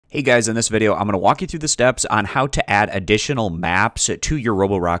Hey guys, in this video, I'm going to walk you through the steps on how to add additional maps to your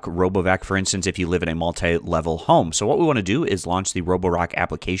Roborock RoboVac, for instance, if you live in a multi-level home. So what we want to do is launch the Roborock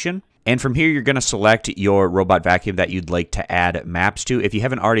application. And from here, you're going to select your robot vacuum that you'd like to add maps to. If you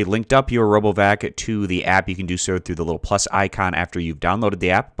haven't already linked up your RoboVac to the app, you can do so through the little plus icon after you've downloaded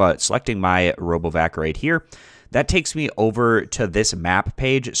the app. But selecting my RoboVac right here, that takes me over to this map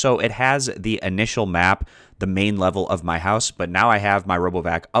page. So it has the initial map, the main level of my house, but now I have my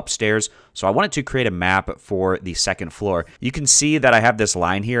RoboVac upstairs. So I wanted to create a map for the second floor. You can see that I have this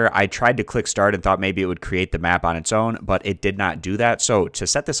line here. I tried to click start and thought maybe it would create the map on its own, but it did not do that. So to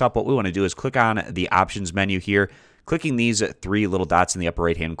set this up, what we want to do is click on the options menu here, clicking these three little dots in the upper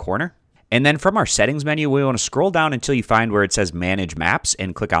right-hand corner. And then from our settings menu, we want to scroll down until you find where it says manage maps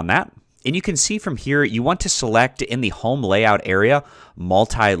and click on that. And you can see from here, you want to select in the home layout area,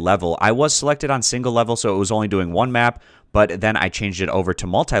 multi-level. I was selected on single level, so it was only doing one map, but then I changed it over to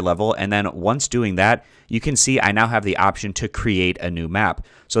multi-level. And then once doing that, you can see I now have the option to create a new map.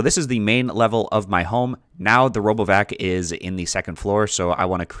 So this is the main level of my home. Now the RoboVac is in the second floor, so I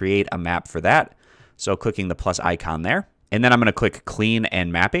want to create a map for that. So clicking the plus icon there. And then I'm going to click clean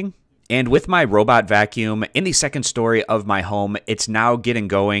and mapping. And with my robot vacuum in the second story of my home, it's now getting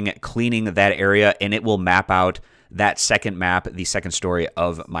going, cleaning that area, and it will map out that second map, the second story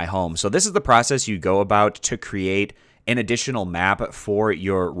of my home. So this is the process you go about to create an additional map for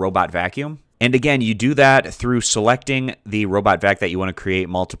your robot vacuum. And again, you do that through selecting the robot vac that you want to create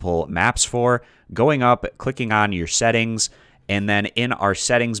multiple maps for, going up, clicking on your settings, and then in our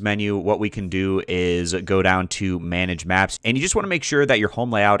settings menu, what we can do is go down to manage maps. And you just want to make sure that your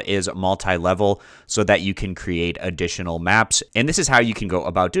home layout is multi-level so that you can create additional maps. And this is how you can go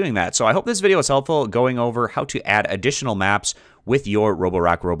about doing that. So I hope this video is helpful going over how to add additional maps with your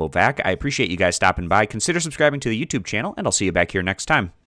Roborock RoboVac. I appreciate you guys stopping by. Consider subscribing to the YouTube channel, and I'll see you back here next time.